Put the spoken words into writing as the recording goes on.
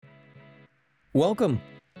Welcome.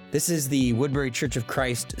 This is the Woodbury Church of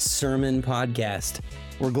Christ Sermon Podcast.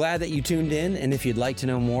 We're glad that you tuned in, and if you'd like to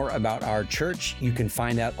know more about our church, you can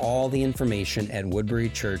find out all the information at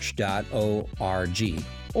woodburychurch.org.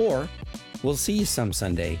 Or we'll see you some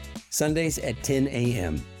Sundays at 10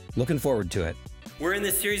 a.m. Looking forward to it. We're in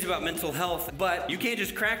this series about mental health, but you can't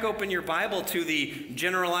just crack open your Bible to the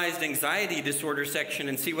generalized anxiety disorder section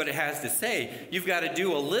and see what it has to say. You've got to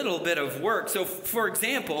do a little bit of work. So, for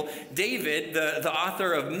example, David, the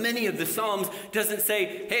author of many of the Psalms, doesn't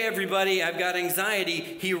say, hey, everybody, I've got anxiety.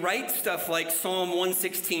 He writes stuff like Psalm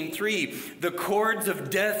 116:3, the cords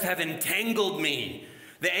of death have entangled me.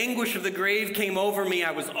 The anguish of the grave came over me.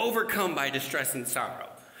 I was overcome by distress and sorrow.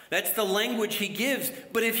 That's the language he gives.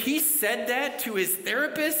 But if he said that to his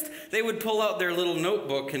therapist, they would pull out their little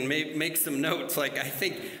notebook and make some notes. Like, I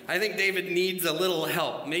think David needs a little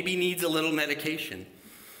help. Maybe needs a little medication.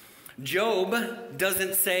 Job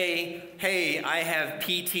doesn't say, hey, I have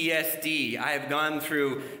PTSD. I have gone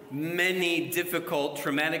through many difficult,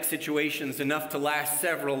 traumatic situations enough to last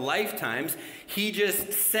several lifetimes. He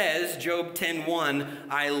just says, Job 10:1,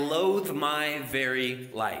 I loathe my very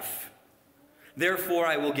life. Therefore,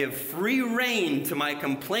 I will give free rein to my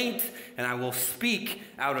complaint, and I will speak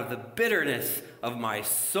out of the bitterness of my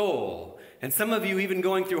soul. And some of you, even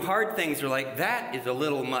going through hard things, are like, that is a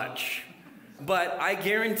little much. But I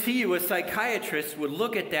guarantee you a psychiatrist would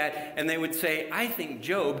look at that and they would say, I think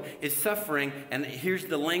Job is suffering, and here's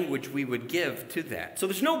the language we would give to that. So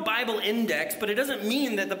there's no Bible index, but it doesn't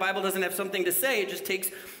mean that the Bible doesn't have something to say. It just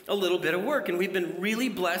takes a little bit of work. And we've been really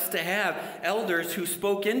blessed to have elders who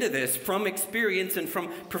spoke into this from experience and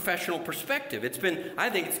from professional perspective. I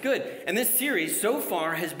think it's good. And this series so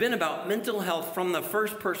far has been about mental health from the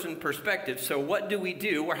first person perspective. So what do we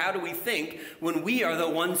do, or how do we think when we are the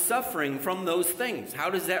ones suffering from those things? How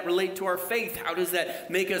does that relate to our faith? How does that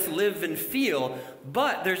make us live and feel?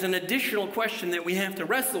 But there's an additional question that we have to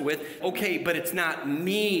wrestle with. Okay, but it's not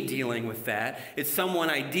me dealing with that. It's someone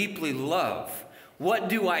I deeply love. What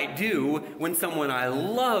do I do when someone I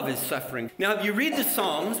love is suffering? Now, if you read the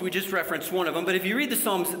Psalms, we just referenced one of them, but if you read the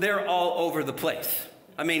Psalms, they're all over the place.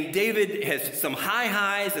 I mean, David has some high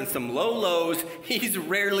highs and some low lows. He's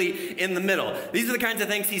rarely in the middle. These are the kinds of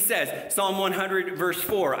things he says. Psalm 100, verse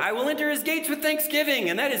 4, I will enter his gates with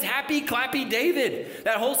thanksgiving, and that is happy, clappy David.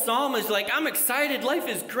 That whole psalm is like, I'm excited. Life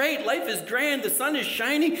is great. Life is grand. The sun is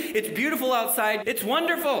shining. It's beautiful outside. It's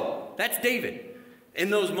wonderful. That's David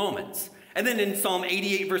in those moments. And then in Psalm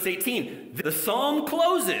 88, verse 18, the psalm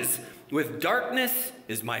closes with darkness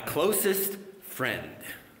is my closest friend.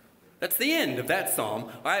 That's the end of that psalm.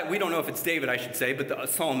 We don't know if it's David, I should say, but the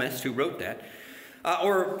psalmist who wrote that.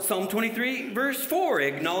 Or Psalm 23, verse 4,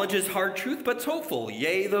 acknowledges hard truth, but's hopeful.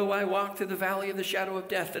 Yea, though I walk through the valley of the shadow of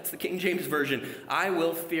death. That's the King James Version. I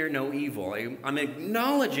will fear no evil. I'm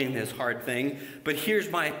acknowledging this hard thing, but here's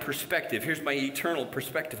my perspective. Here's my eternal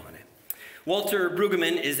perspective on it. Walter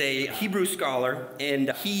Brueggemann is a Hebrew scholar, and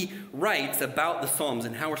he writes about the Psalms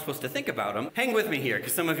and how we're supposed to think about them. Hang with me here,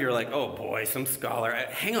 because some of you are like, oh boy, some scholar.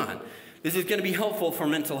 Hang on. This is going to be helpful for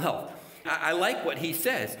mental health. I like what he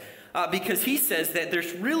says, because he says that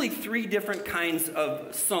there's really three different kinds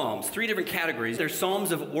of Psalms, three different categories. There's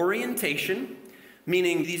Psalms of orientation,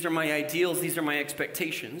 meaning these are my ideals, these are my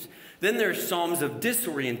expectations. Then there's Psalms of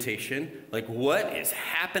disorientation, like what is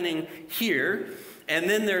happening here? And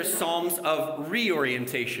then there's Psalms of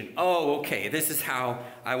reorientation. Oh, okay, this is how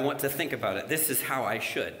I want to think about it. This is how I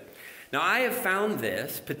should. Now, I have found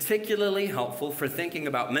this particularly helpful for thinking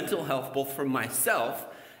about mental health, both for myself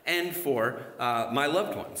and for my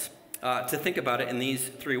loved ones, to think about it in these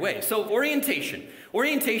three ways. So, orientation.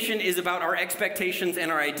 Orientation is about our expectations and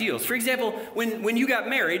our ideals. For example, when you got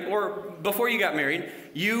married, or before you got married,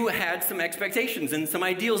 you had some expectations and some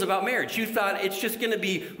ideals about marriage. You thought it's just going to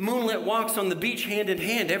be moonlit walks on the beach hand in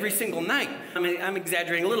hand every single night. I mean, I'm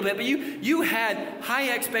exaggerating a little bit, but you had high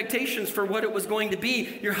expectations for what it was going to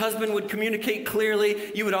be. Your husband would communicate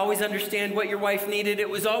clearly. You would always understand what your wife needed.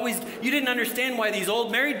 You didn't understand why these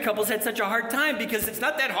old married couples had such a hard time, because it's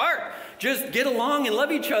not that hard. Just get along and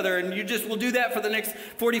love each other, and you just will do that for the next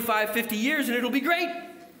 45, 50 years, and it'll be great.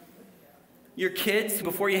 Your kids,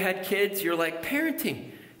 before you had kids, you're like,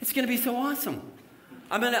 parenting, it's going to be so awesome.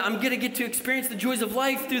 I'm gonna get to experience the joys of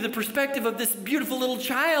life through the perspective of this beautiful little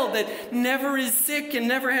child that never is sick and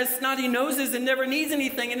never has snotty noses and never needs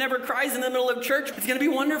anything and never cries in the middle of church. It's gonna be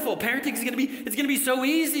wonderful. Parenting is gonna be so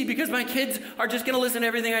easy, because my kids are just gonna listen to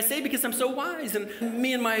everything I say because I'm so wise, and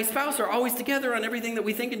me and my spouse are always together on everything that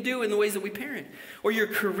we think and do in the ways that we parent. Or your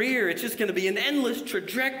career, it's just gonna be an endless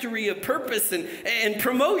trajectory of purpose and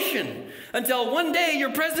promotion until one day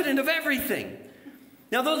you're president of everything.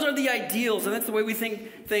 Now, those are the ideals, and that's the way we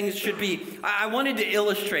think things should be. I wanted to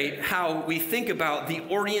illustrate how we think about the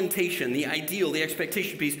orientation, the ideal, the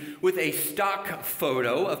expectation piece with a stock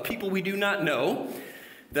photo of people we do not know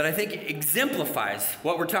that I think exemplifies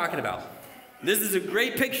what we're talking about. This is a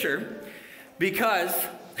great picture because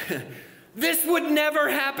this would never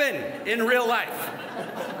happen in real life.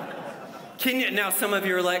 Now, some of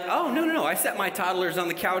you are like, oh, no, I set my toddlers on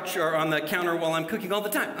the couch or on the counter while I'm cooking all the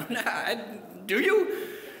time. Do you?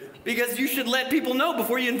 Because you should let people know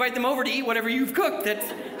before you invite them over to eat whatever you've cooked that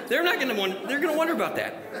they're going to wonder about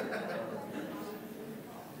that.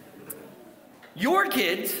 Your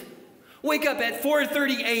kids wake up at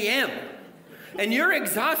 4:30 a.m. and you're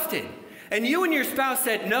exhausted. And you and your spouse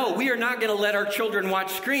said, no, we are not going to let our children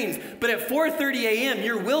watch screens. But at 4:30 a.m.,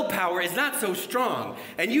 your willpower is not so strong.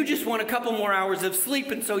 And you just want a couple more hours of sleep.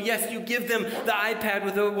 And so, yes, you give them the iPad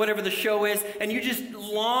with whatever the show is. And you just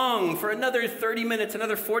long for another 30 minutes,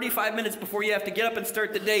 another 45 minutes before you have to get up and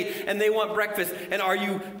start the day. And they want breakfast. And are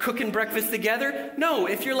you cooking breakfast together? No.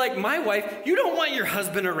 If you're like my wife, you don't want your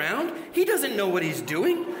husband around. He doesn't know what he's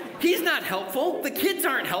doing. He's not helpful. The kids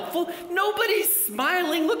aren't helpful. Nobody's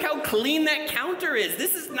smiling. Look how clean that counter is.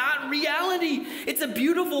 This is not reality. It's a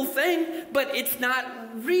beautiful thing, but it's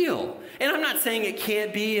not real. And I'm not saying it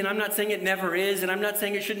can't be, and I'm not saying it never is, and I'm not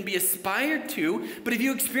saying it shouldn't be aspired to, but if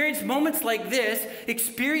you experience moments like this,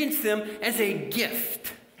 experience them as a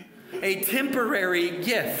gift. A temporary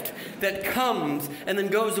gift that comes and then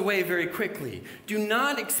goes away very quickly. Do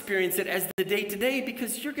not experience it as the day-to-day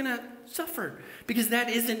because you're going to suffer, because that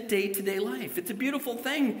isn't day-to-day life. It's a beautiful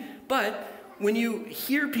thing, but when you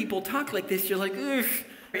hear people talk like this, you're like, ugh.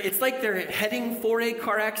 It's like they're heading for a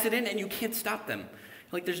car accident and you can't stop them.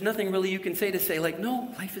 Like there's nothing really you can say like,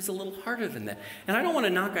 no, life is a little harder than that. And I don't want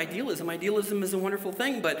to knock idealism. Idealism is a wonderful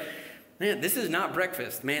thing, but man, this is not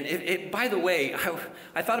breakfast, man. By the way,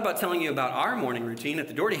 I thought about telling you about our morning routine at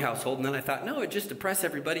the Doherty household, and then I thought, no, it'd just depress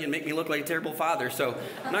everybody and make me look like a terrible father, so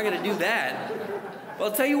I'm not going to do that. Well,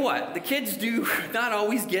 I'll tell you what, the kids do not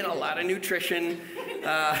always get a lot of nutrition.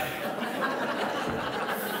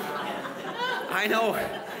 I know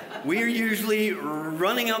we're usually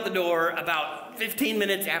running out the door about 15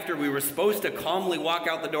 minutes after we were supposed to calmly walk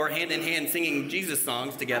out the door hand in hand singing Jesus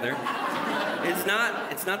songs together.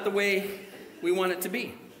 It's not the way we want it to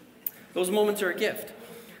be. Those moments are a gift.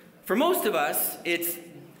 For most of us,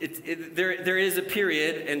 there is a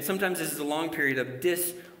period, and sometimes this is a long period of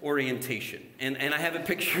disorientation. And I have a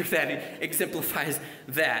picture that exemplifies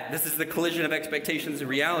that. This is the collision of expectations and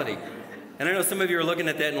reality. And I know some of you are looking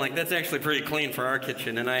at that and like, that's actually pretty clean for our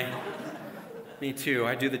kitchen. And me too.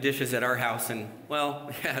 I do the dishes at our house, and well,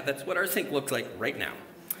 yeah, that's what our sink looks like right now.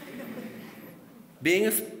 Being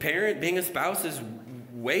a parent, being a spouse is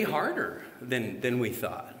way harder than we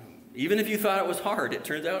thought. Even if you thought it was hard, it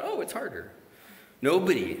turns out, oh, it's harder.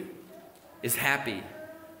 Nobody is happy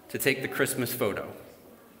to take the Christmas photo.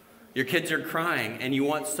 Your kids are crying, and you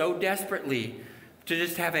want so desperately to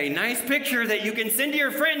just have a nice picture that you can send to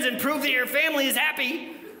your friends and prove that your family is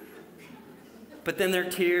happy. But then there are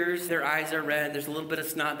tears, their eyes are red, there's a little bit of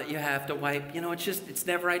snot that you have to wipe. You know, it's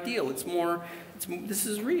never ideal. This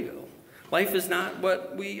is real. Life is not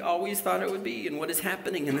what we always thought it would be and what is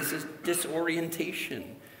happening, and this is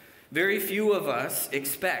disorientation. Very few of us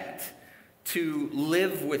expect to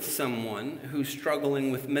live with someone who's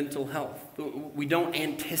struggling with mental health. We don't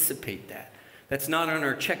anticipate that. That's not on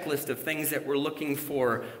our checklist of things that we're looking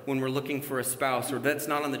for when we're looking for a spouse, or that's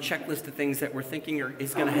not on the checklist of things that we're thinking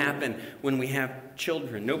is going to happen when we have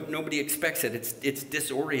children. Nobody expects it. It's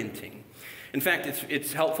disorienting. In fact,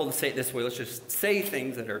 it's helpful to say it this way. Let's just say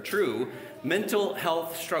things that are true. Mental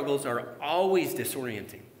health struggles are always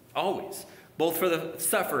disorienting, always, both for the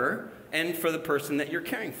sufferer and for the person that you're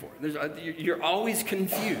caring for. You're always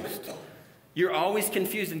confused. You're always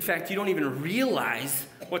confused. In fact, you don't even realize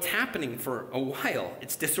what's happening for a while.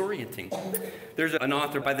 It's disorienting. There's an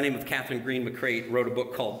author by the name of Catherine Green McCreight wrote a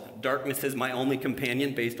book called Darkness is My Only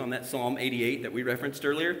Companion, based on that Psalm 88 that we referenced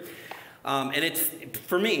earlier. And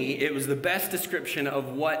for me, it was the best description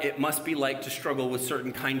of what it must be like to struggle with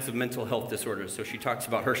certain kinds of mental health disorders. So she talks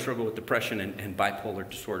about her struggle with depression and bipolar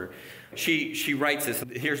disorder. She writes this.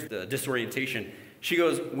 Here's the disorientation. She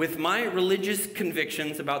goes, with my religious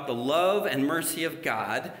convictions about the love and mercy of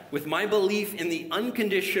God, with my belief in the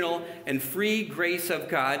unconditional and free grace of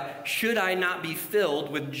God, should I not be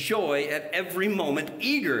filled with joy at every moment,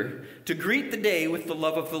 eager to greet the day with the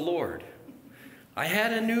love of the Lord? I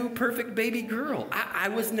had a new perfect baby girl. I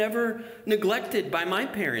was never neglected by my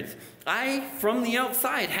parents. I, from the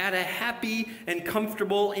outside, had a happy and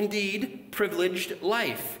comfortable, indeed, privileged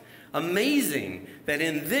life. Amazing that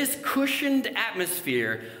in this cushioned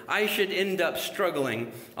atmosphere, I should end up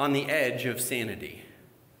struggling on the edge of sanity.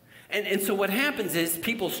 And so what happens is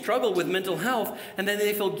people struggle with mental health, and then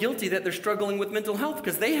they feel guilty that they're struggling with mental health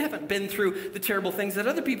because they haven't been through the terrible things that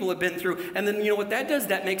other people have been through. And then you know what that does?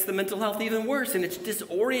 That makes the mental health even worse, and it's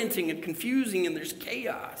disorienting and confusing, and there's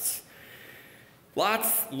chaos.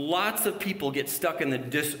 Lots of people get stuck in the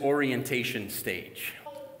disorientation stage.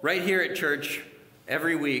 Right here at church,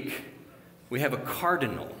 every week, we have a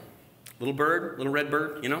cardinal. Little bird, little red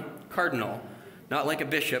bird, cardinal. Not like a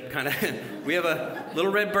bishop, kind of. We have a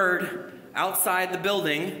little red bird outside the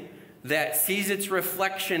building that sees its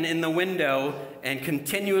reflection in the window and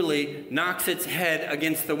continually knocks its head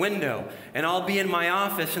against the window. And I'll be in my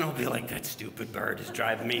office and I'll be like, that stupid bird is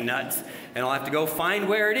driving me nuts. And I'll have to go find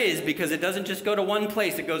where it is because it doesn't just go to one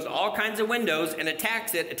place. It goes to all kinds of windows and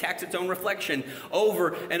attacks its own reflection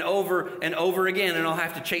over and over and over again. And I'll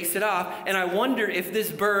have to chase it off. And I wonder if this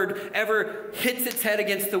bird ever hits its head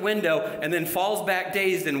against the window and then falls back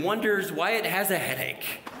dazed and wonders why it has a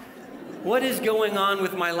headache. What is going on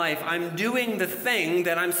with my life? I'm doing the thing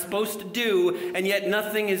that I'm supposed to do, and yet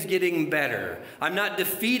nothing is getting better. I'm not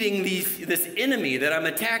defeating this enemy that I'm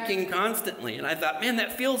attacking constantly. And I thought, man,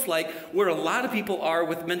 that feels like where a lot of people are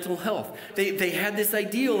with mental health. They had this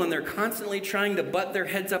ideal, and they're constantly trying to butt their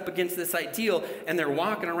heads up against this ideal, and they're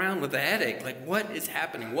walking around with a headache. Like, what is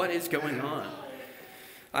happening? What is going on?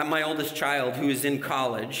 My oldest child, who is in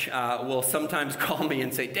college, will sometimes call me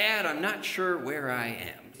and say, Dad, I'm not sure where I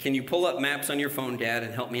am. Can you pull up maps on your phone, Dad,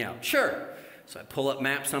 and help me out? Sure. So I pull up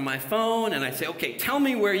maps on my phone, and I say, okay, tell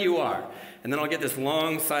me where you are. And then I'll get this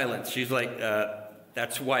long silence. She's like,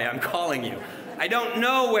 that's why I'm calling you. I don't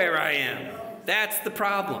know where I am. That's the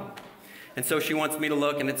problem. And so she wants me to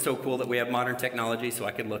look, and it's so cool that we have modern technology, so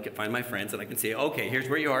I can look and find my friends, and I can say, okay, here's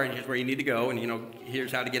where you are, and here's where you need to go, and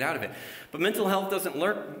here's how to get out of it. But mental health doesn't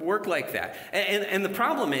work like that. And the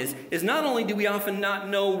problem is not only do we often not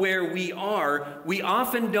know where we are, we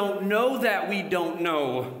often don't know that we don't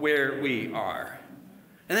know where we are.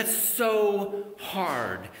 And that's so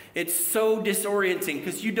hard. It's so disorienting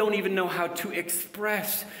because you don't even know how to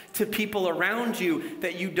express to people around you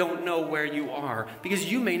that you don't know where you are, because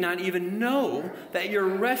you may not even know that you're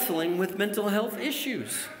wrestling with mental health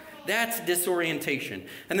issues. That's disorientation.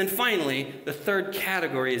 And then finally, the third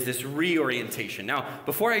category is this reorientation. Now,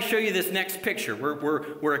 before I show you this next picture,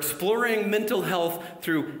 we're exploring mental health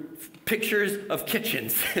through pictures of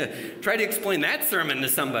kitchens. Try to explain that sermon to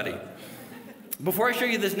somebody. Before I show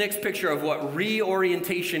you this next picture of what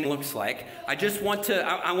reorientation looks like, I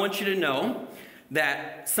want you to know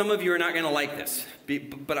that some of you are not going to like this,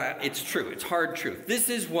 but it's true. It's hard truth. This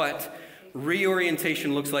is what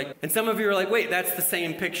reorientation looks like. And some of you are like, wait, that's the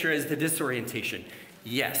same picture as the disorientation.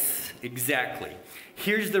 Yes, exactly.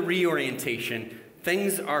 Here's the reorientation.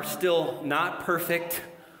 Things are still not perfect,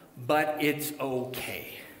 but it's okay.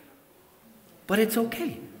 But it's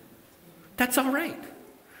okay. That's all right.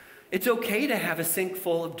 It's okay to have a sink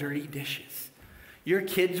full of dirty dishes. Your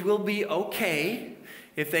kids will be okay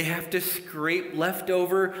if they have to scrape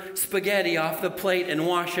leftover spaghetti off the plate and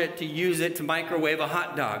wash it to use it to microwave a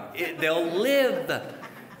hot dog. They'll live.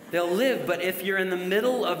 They'll live. But if you're in the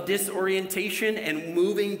middle of disorientation and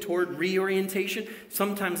moving toward reorientation,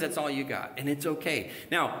 sometimes that's all you got, and it's okay.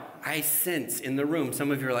 Now, I sense in the room, some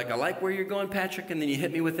of you are like, I like where you're going, Patrick, and then you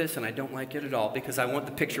hit me with this, and I don't like it at all because I want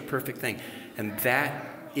the picture-perfect thing. And that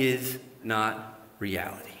is not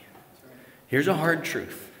reality. Here's a hard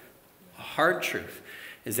truth. A hard truth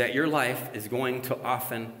is that your life is going to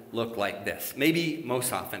often look like this. Maybe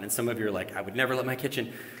most often. And some of you are like, I would never let my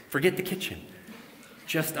kitchen. Forget the kitchen.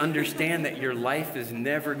 Just understand that your life is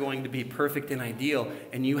never going to be perfect and ideal.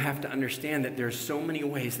 And you have to understand that there's so many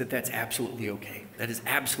ways that that's absolutely okay. That is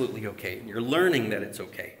absolutely okay. And you're learning that it's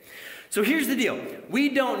okay. So here's the deal. We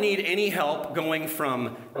don't need any help going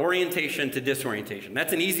from orientation to disorientation.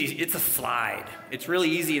 It's a slide. It's really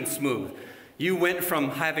easy and smooth. You went from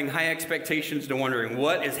having high expectations to wondering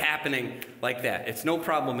what is happening like that. It's no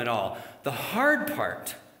problem at all. The hard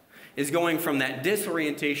part is going from that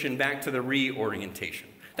disorientation back to the reorientation.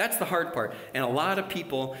 That's the hard part. And a lot of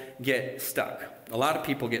people get stuck.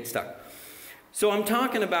 So I'm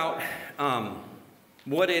talking about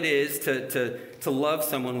what it is to love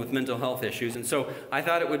someone with mental health issues. And so I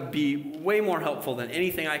thought it would be way more helpful than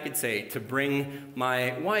anything I could say to bring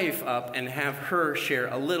my wife up and have her share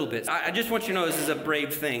a little bit. I just want you to know this is a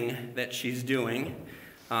brave thing that she's doing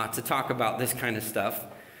to talk about this kind of stuff.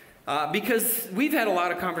 Because we've had a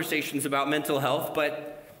lot of conversations about mental health,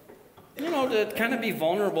 but, to kind of be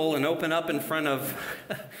vulnerable and open up in front of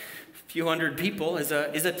few hundred people is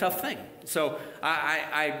a tough thing. So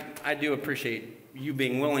I do appreciate you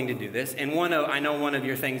being willing to do this. And I know one of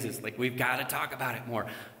your things is like, we've got to talk about it more.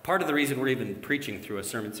 Part of the reason we're even preaching through a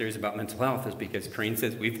sermon series about mental health is because Corrine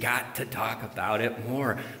says we've got to talk about it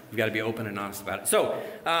more. We've got to be open and honest about it. So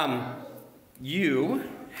you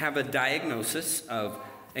have a diagnosis of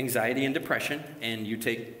anxiety and depression, and you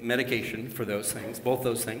take medication for those things, both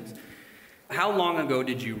those things. How long ago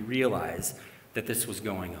did you realize that this was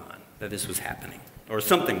going on, that this was happening, or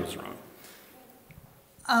something was wrong?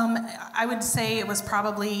 I would say it was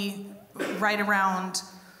probably right around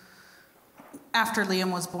after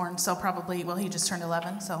Liam was born, so probably, well, he just turned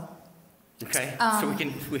 11, so. Okay, so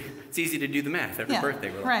it's easy to do the math. Every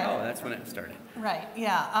birthday, we're like, oh, that's when it started. Right,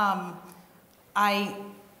 yeah. I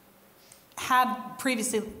had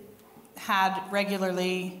previously had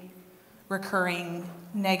regularly recurring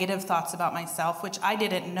negative thoughts about myself, which I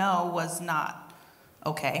didn't know was not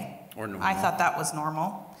okay. Or normal. I thought that was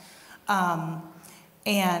normal.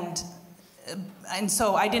 And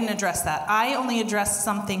so I didn't address that. I only addressed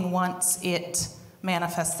something once it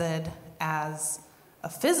manifested as a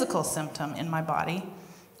physical symptom in my body,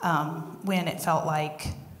 when it felt like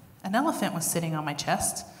an elephant was sitting on my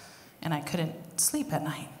chest and I couldn't sleep at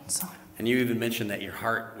night. So. And you even mentioned that your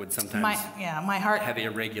heart would sometimes my heart have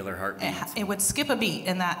irregular heartbeat. It would skip a beat,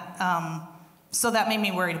 and that so that made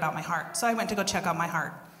me worried about my heart. So I went to go check on my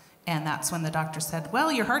heart, and that's when the doctor said,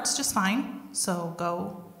 "Well, your heart's just fine, so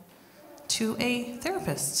go to a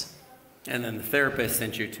therapist." And then the therapist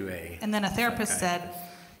sent you to a And then a therapist said,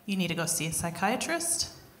 "You need to go see a psychiatrist."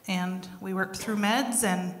 And we worked through meds,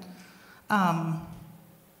 and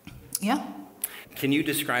yeah. Can you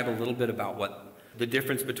describe a little bit about what the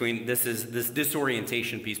difference between this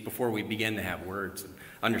disorientation piece before we begin to have words and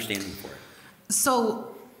understanding for it?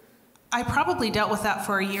 So I probably dealt with that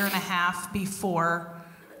for a year and a half before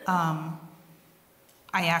I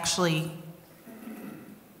actually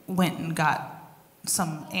went and got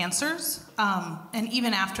some answers. And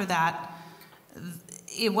even after that,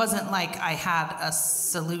 it wasn't like I had a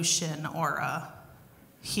solution or a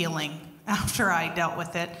healing after I dealt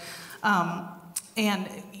with it. And,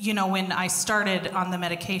 you know, when I started on the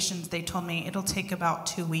medications, they told me it'll take about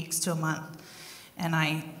 2 weeks to a month. And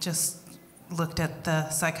I just looked at the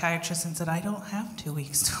psychiatrist and said, I don't have 2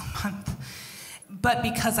 weeks to a month. But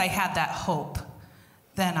because I had that hope,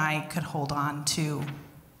 then I could hold on to,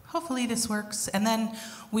 hopefully this works. And then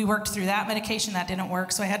we worked through that medication, that didn't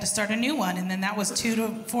work, so I had to start a new one. And then that was 2 to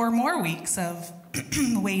 4 more weeks of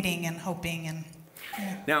waiting and hoping and...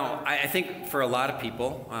 Yeah. Now, I think for a lot of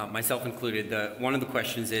people, myself included, one of the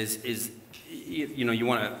questions is you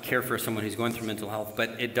want to care for someone who's going through mental health, but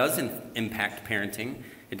it does impact parenting,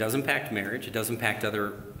 it does impact marriage, it does impact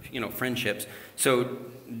other, friendships. So,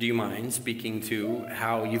 do you mind speaking to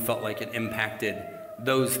how you felt like it impacted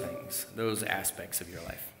those things, those aspects of your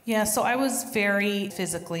life? Yeah, so I was very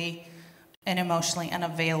physically and emotionally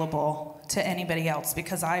unavailable to anybody else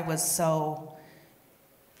because I was so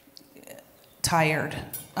tired,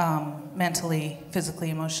 mentally,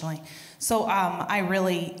 physically, emotionally. So I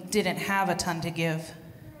really didn't have a ton to give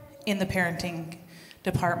in the parenting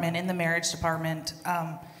department, in the marriage department.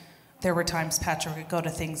 There were times Patrick would go to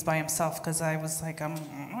things by himself because I was like, I'm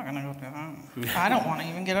not going to go do that. I don't want to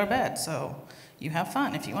even get out of bed, so you have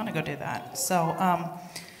fun if you want to go do that. So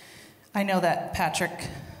I know that Patrick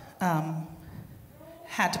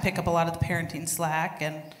had to pick up a lot of the parenting slack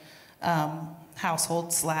and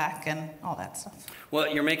household slack and all that stuff. Well,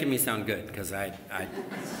 you're making me sound good because I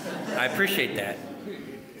appreciate that.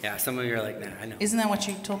 Yeah, some of you are like, nah, I know. Isn't that what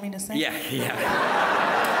you told me to say? Yeah.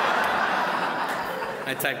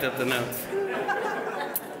 I typed up the notes.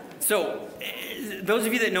 So, those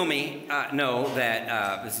of you that know me know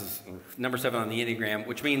that this is number 7 on the Enneagram,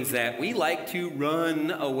 which means that we like to run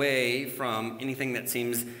away from anything that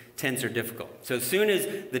seems tense or difficult. So as soon as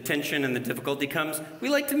the tension and the difficulty comes, we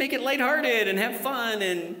like to make it lighthearted and have fun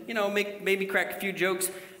and, maybe crack a few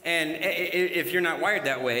jokes. And if you're not wired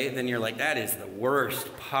that way, then you're like, that is the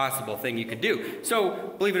worst possible thing you could do.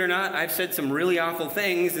 So believe it or not, I've said some really awful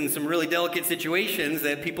things in some really delicate situations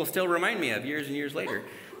that people still remind me of years and years later.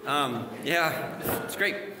 Yeah, it's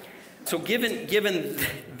great. So given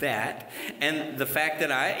that and the fact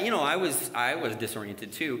that I was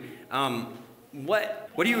disoriented too, what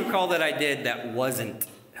do you recall that I did that wasn't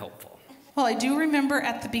helpful? Well, I do remember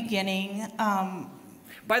at the beginning.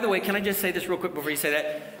 By the way, can I just say this real quick before you say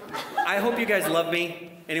that? I hope you guys love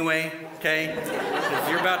me anyway, okay? 'Cause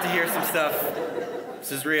you're about to hear some stuff.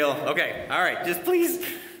 This is real. Okay, all right, just please.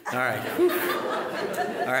 All right. Whew.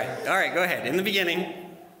 All right, go ahead. In the beginning.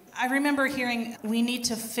 I remember hearing, we need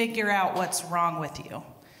to figure out what's wrong with you.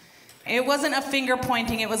 It wasn't a finger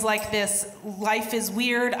pointing. It was like this, life is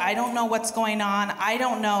weird. I don't know what's going on. I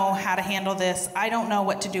don't know how to handle this. I don't know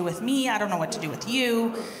what to do with me. I don't know what to do with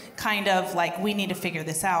you. Kind of like, we need to figure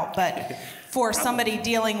this out. But for somebody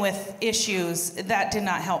dealing with issues, that did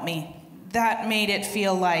not help me. That made it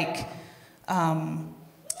feel like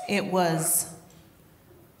it was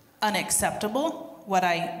unacceptable, what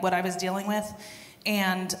I was dealing with.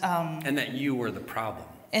 And that you were the problem.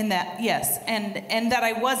 And that, yes, and that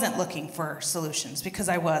I wasn't looking for solutions, because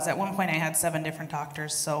I was. At one point I had 7 different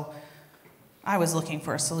doctors, so I was looking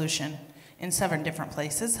for a solution in 7 different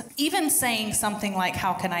places. Even saying something like,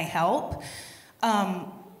 how can I help,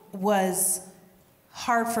 was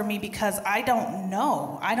hard for me, because I don't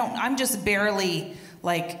know. I'm just barely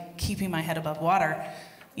like keeping my head above water.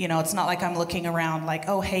 You know, it's not like I'm looking around like,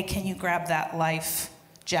 oh, hey, can you grab that life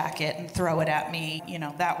jacket and throw it at me? You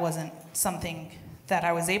know, that wasn't something that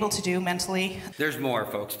I was able to do mentally. There's more,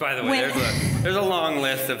 folks. By the way, there's a long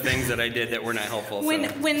list of things that I did that were not helpful. When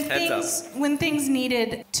things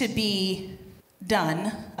needed to be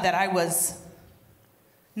done that I was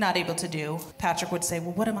not able to do, Patrick would say,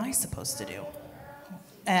 well, what am I supposed to do?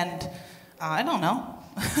 And I don't know.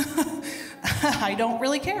 I don't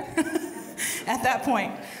really care at that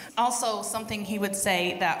point. Also, something he would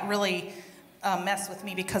say that really messed with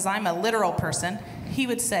me, because I'm a literal person. He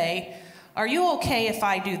would say, are you okay if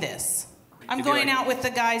I do this? I'm going out with the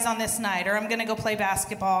guys on this night, or I'm going to go play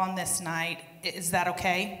basketball on this night. Is that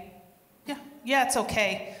okay? Yeah, it's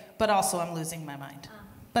okay. But also I'm losing my mind.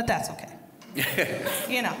 But that's okay.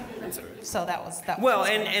 You know. So that was well,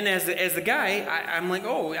 and as the guy, I'm like,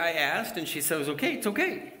 oh, I asked, and she says, okay, it's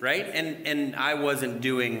okay, right? And I wasn't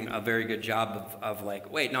doing a very good job of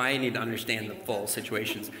like, wait, no, I need to understand the full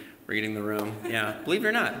situations, reading the room. Yeah, believe it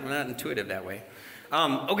or not, I'm not intuitive that way.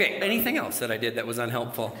 Okay, anything else that I did that was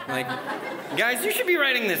unhelpful? Like, guys, you should be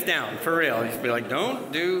writing this down, for real. You should be like,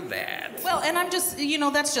 don't do that. Well, and I'm just,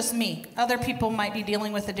 that's just me. Other people might be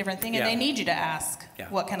dealing with a different thing, and they need you to ask,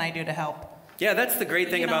 what can I do to help? Yeah, that's the great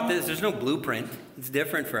thing about this. There's no blueprint. It's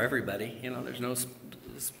different for everybody. There's no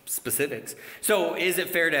specifics. So is it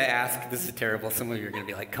fair to ask, this is terrible, some of you are going to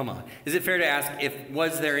be like, come on. Is it fair to ask,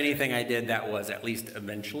 was there anything I did that was at least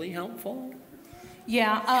eventually helpful?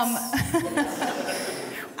 Yeah,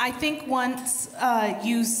 I think once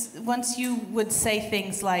you would say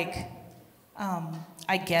things like,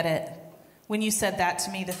 I get it. When you said that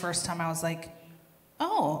to me the first time, I was like,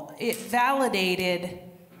 oh, it validated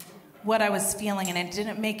what I was feeling, and it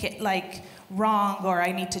didn't make it like wrong or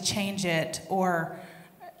I need to change it,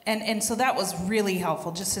 and so that was really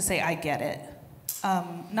helpful, just to say I get it.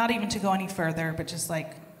 Not even to go any further, but just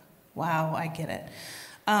like, wow, I get it.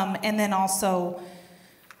 And then also,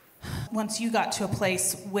 once you got to a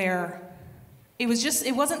place where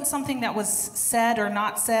it wasn't something that was said or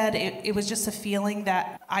not said, it was just a feeling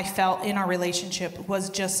that I felt in our relationship, was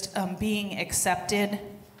just being accepted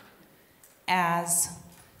as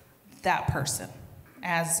that person,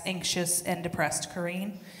 as anxious and depressed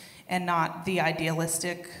Corrine, and not the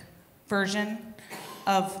idealistic version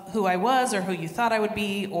of who I was or who you thought I would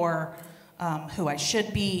be, or who I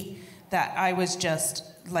should be. That I was just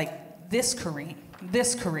like, this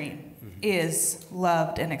Corrine is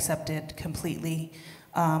loved and accepted completely,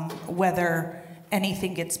 whether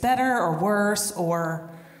anything gets better or worse or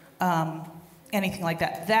anything like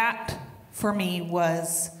that. That for me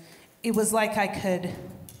it was like I could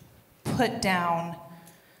put down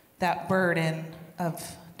that burden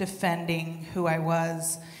of defending who I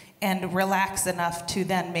was and relax enough to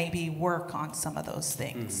then maybe work on some of those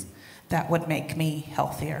things that would make me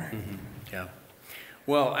healthier. Yeah.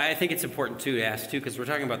 Well, I think it's important too to ask too, because we're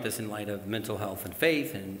talking about this in light of mental health and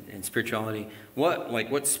faith and spirituality.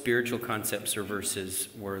 What spiritual concepts or verses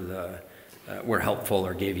were helpful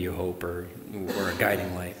or gave you hope or a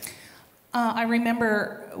guiding light? I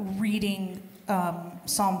remember reading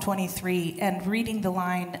Psalm 23 and reading the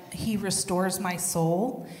line, "He restores my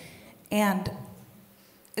soul," and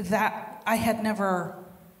that I had never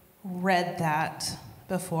read that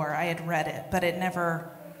before. I had read it, but it never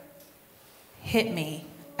hit me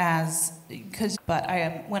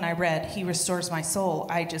when I read "He restores my soul,"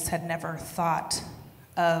 I just had never thought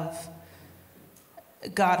of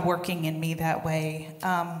God working in me that way,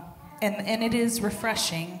 and it is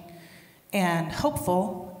refreshing and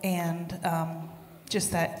hopeful, and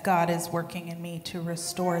just that God is working in me to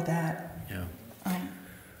restore that. Yeah.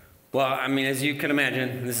 Well, I mean, as you can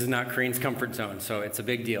imagine, this is not Corrine's comfort zone, so it's a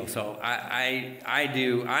big deal. So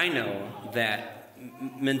I know that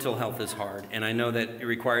mental health is hard, and I know that it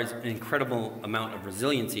requires an incredible amount of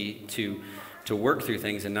resiliency to work through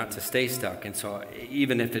things and not to stay stuck. And so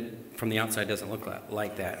even if it from the outside doesn't look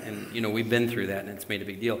like that, and we've been through that and it's made a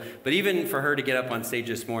big deal, but even for her to get up on stage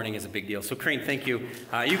this morning is a big deal. So Crane, thank you.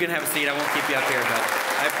 You can have a seat. I won't keep you up here, but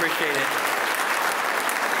I appreciate it.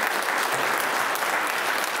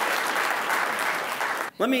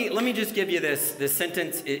 Let me just give you this. This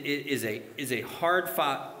sentence is a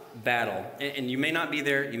hard-fought battle, and you may not be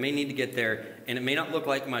there, you may need to get there, and it may not look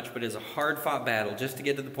like much, but it's a hard-fought battle just to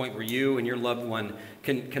get to the point where you and your loved one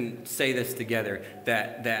can say this together,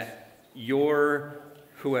 that your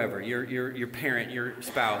whoever, your parent, your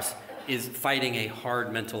spouse is fighting a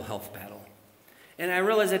hard mental health battle. And I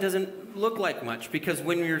realize that doesn't look like much, because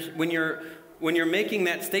when you're making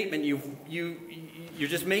that statement, you're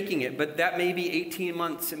just making it, but that may be 18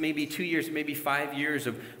 months, it may be 2 years, it may be 5 years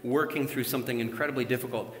of working through something incredibly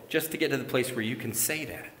difficult just to get to the place where you can say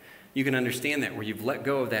that. You can understand that, where you've let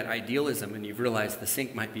go of that idealism and you've realized the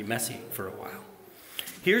sink might be messy for a while.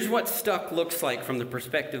 Here's what stuck looks like from the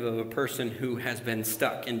perspective of a person who has been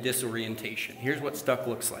stuck in disorientation. Here's what stuck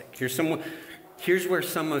looks like. Here's where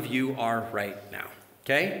some of you are right now,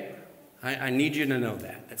 okay? I need you to know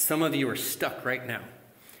that some of you are stuck right now.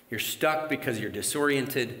 You're stuck because you're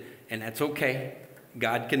disoriented, and that's okay.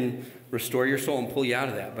 God can restore your soul and pull you out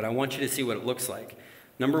of that, but I want you to see what it looks like.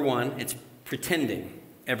 Number one, it's pretending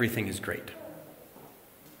everything is great.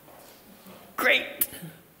 Great!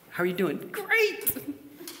 How are you doing? Great!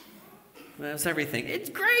 That's everything. It's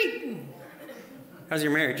great! How's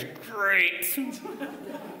your marriage? Great!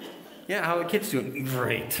 Yeah, how are the kids doing?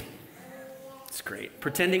 Great. It's great.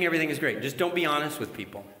 Pretending everything is great. Just don't be honest with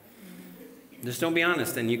people. Just don't be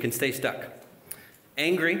honest, and you can stay stuck.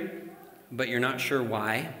 Angry, but you're not sure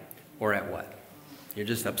why or at what. You're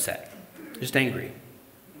just upset. Just angry.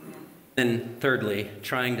 And thirdly,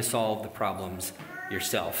 trying to solve the problems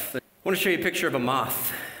yourself. I want to show you a picture of a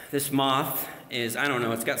moth. This moth is, I don't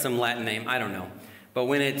know, it's got some Latin name, I don't know. But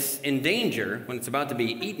when it's in danger, when it's about to be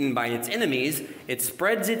eaten by its enemies, it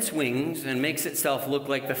spreads its wings and makes itself look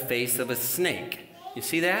like the face of a snake. You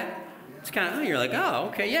see that? It's kind of, you're like, oh,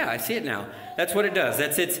 okay, yeah, I see it now. That's what it does.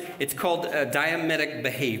 It's called diametic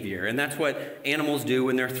behavior, and that's what animals do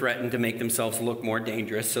when they're threatened, to make themselves look more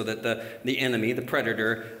dangerous so that the enemy, the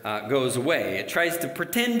predator, goes away. It tries to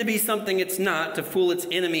pretend to be something it's not to fool its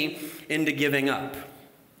enemy into giving up.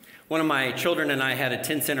 One of my children and I had a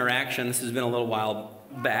tense interaction. This has been a little while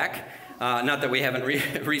back. Not that we haven't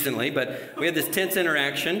recently, but we had this tense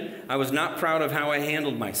interaction. I was not proud of how I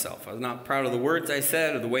handled myself. I was not proud of the words I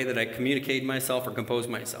said or the way that I communicated myself or composed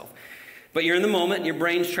myself. But you're in the moment, and your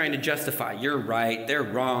brain's trying to justify. You're right, they're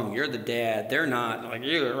wrong, you're the dad, they're not. Like,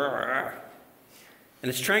 and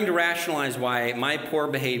it's trying to rationalize why my poor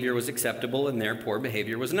behavior was acceptable and their poor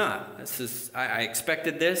behavior was not. I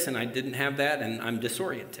expected this, and I didn't have that, and I'm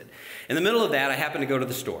disoriented. In the middle of that, I happened to go to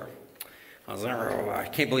the store. I was like, I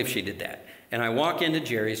can't believe she did that. And I walk into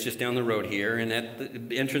Jerry's just down the road here, and at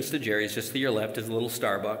the entrance to Jerry's, just to your left, is a little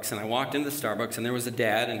Starbucks. And I walked into the Starbucks, and there was a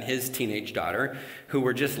dad and his teenage daughter who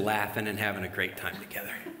were just laughing and having a great time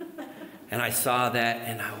together. And I saw that,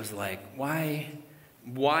 and I was like, why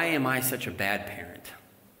am I such a bad parent?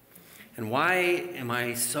 And why am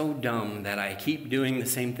I so dumb that I keep doing the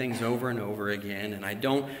same things over and over again, and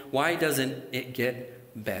why doesn't it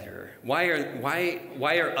get better? Why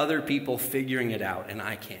are other people figuring it out and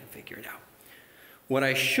I can't figure it out? What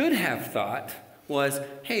I should have thought was,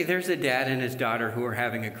 hey, there's a dad and his daughter who are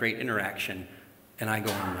having a great interaction, and I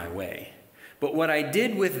go on my way. But what I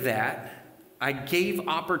did with that, I gave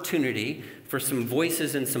opportunity for some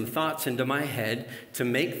voices and some thoughts into my head to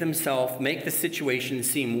make the situation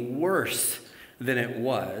seem worse than it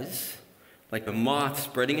was, like the moth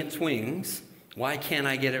spreading its wings. Why can't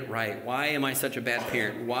I get it right? Why am I such a bad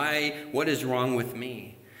parent? What is wrong with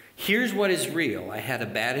me? Here's what is real. I had a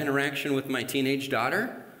bad interaction with my teenage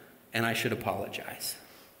daughter, and I should apologize.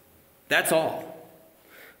 That's all.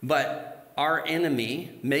 But our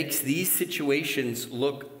enemy makes these situations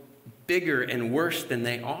look bigger and worse than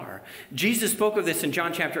they are. Jesus spoke of this in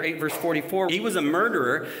John chapter 8, verse 44. He was a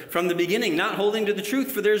murderer from the beginning, not holding to the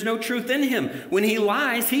truth, for there's no truth in him. When he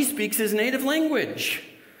lies, he speaks his native language.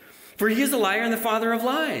 For he is a liar and the father of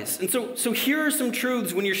lies. And so here are some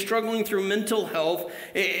truths when you're struggling through mental health.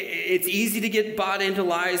 It's easy to get bought into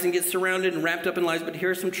lies and get surrounded and wrapped up in lies, but here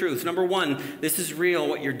are some truths. Number one, this is real.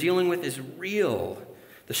 What you're dealing with is real.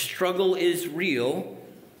 The struggle is real,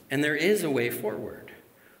 and there is a way forward.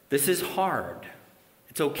 This is hard.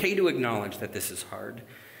 It's okay to acknowledge that this is hard.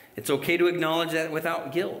 It's okay to acknowledge that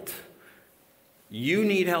without guilt. You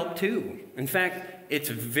need help too. In fact, it's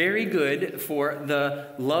very good for the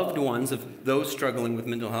loved ones of those struggling with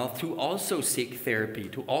mental health to also seek therapy,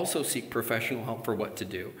 to also seek professional help for what to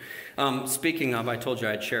do. Speaking of, I told you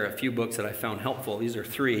I'd share a few books that I found helpful. These are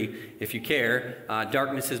 3, if you care.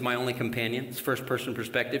 Darkness is My Only Companion. It's first-person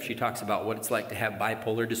perspective. She talks about what it's like to have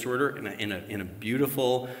bipolar disorder in a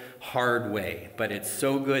beautiful, hard way. But it's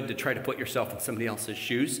so good to try to put yourself in somebody else's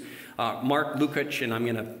shoes. Mark Lukács, and I'm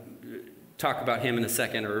going to talk about him in a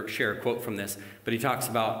second or share a quote from this, but he talks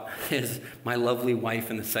about My Lovely Wife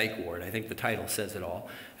in the Psych Ward. I think the title says it all.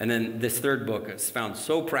 And then this third book is found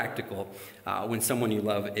so practical when someone you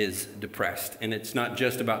love is depressed. And it's not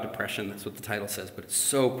just about depression, that's what the title says, but it's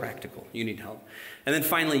so practical. You need help. And then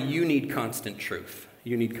finally, you need constant truth.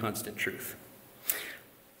 You need constant truth.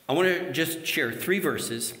 I want to just share 3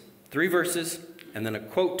 verses, and then a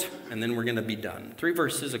quote, and then we're going to be done. 3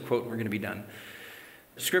 verses, a quote, and we're going to be done.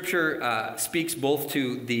 Scripture speaks both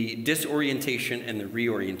to the disorientation and the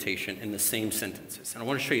reorientation in the same sentences. And I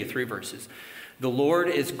want to show you 3 verses. The Lord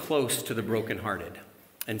is close to the brokenhearted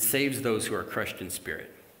and saves those who are crushed in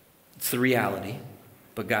spirit. It's the reality,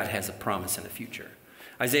 but God has a promise and a future.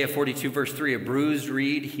 Isaiah 42, verse 3, a bruised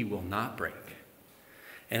reed he will not break,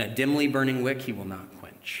 and a dimly burning wick he will not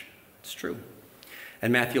quench. It's true.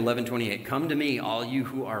 And Matthew 11, 28, come to me, all you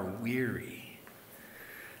who are weary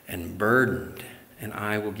and burdened, and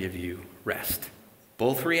I will give you rest.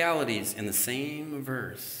 Both realities in the same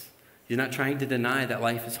verse. He's not trying to deny that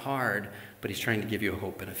life is hard, but he's trying to give you a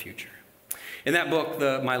hope and a future. In that book,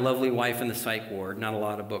 My Lovely Wife in the Psych Ward, not a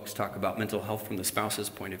lot of books talk about mental health from the spouse's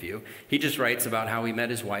point of view. He just writes about how he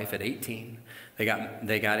met his wife at 18. They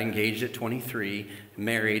got engaged at 23,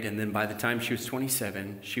 married, and then by the time she was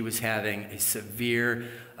 27, she was having a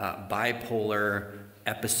severe bipolar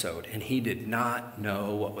episode, and he did not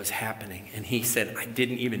know what was happening. And he said, I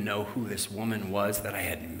didn't even know who this woman was that I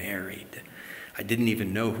had married. I didn't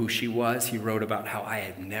even know who she was. He wrote about how I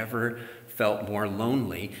had never felt more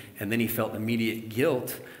lonely, and then he felt immediate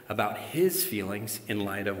guilt about his feelings in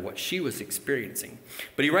light of what she was experiencing.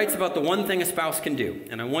 But he writes about the one thing a spouse can do,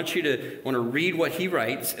 and I want you to read what he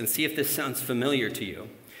writes and see if this sounds familiar to you.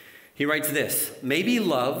 He writes this: maybe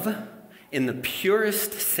love, in the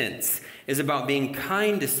purest sense, is about being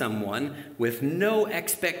kind to someone with no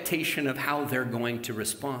expectation of how they're going to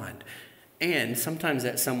respond. And sometimes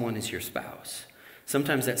that someone is your spouse.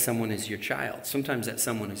 Sometimes that someone is your child. Sometimes that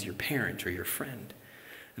someone is your parent or your friend.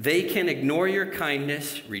 They can ignore your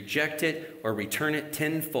kindness, reject it, or return it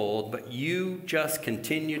tenfold, but you just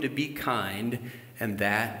continue to be kind, and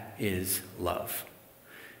that is love.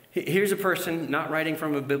 Here's a person not writing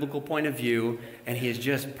from a biblical point of view, and he has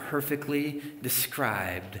just perfectly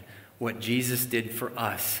described what Jesus did for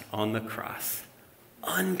us on the cross.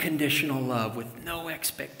 Unconditional love with no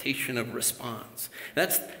expectation of response.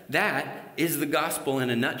 That is the gospel in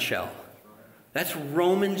a nutshell. That's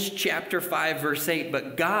Romans chapter 5, verse 8.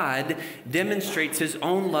 But God demonstrates his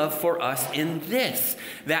own love for us in this,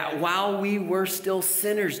 that while we were still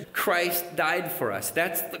sinners, Christ died for us.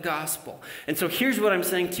 That's the gospel. And so here's what I'm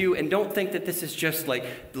saying to you, and don't think that this is just like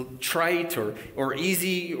trite or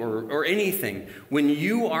easy or anything. When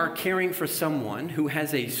you are caring for someone who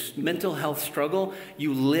has a mental health struggle,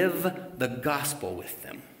 you live the gospel with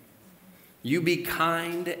them. You be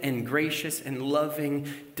kind and gracious and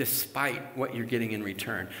loving despite what you're getting in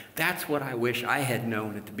return. That's what I wish I had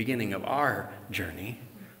known at the beginning of our journey,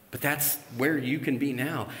 but that's where you can be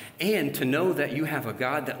now. And to know that you have a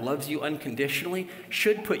God that loves you unconditionally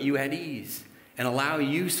should put you at ease and allow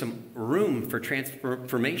you some room for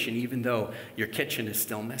transformation, even though your kitchen is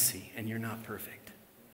still messy and you're not perfect.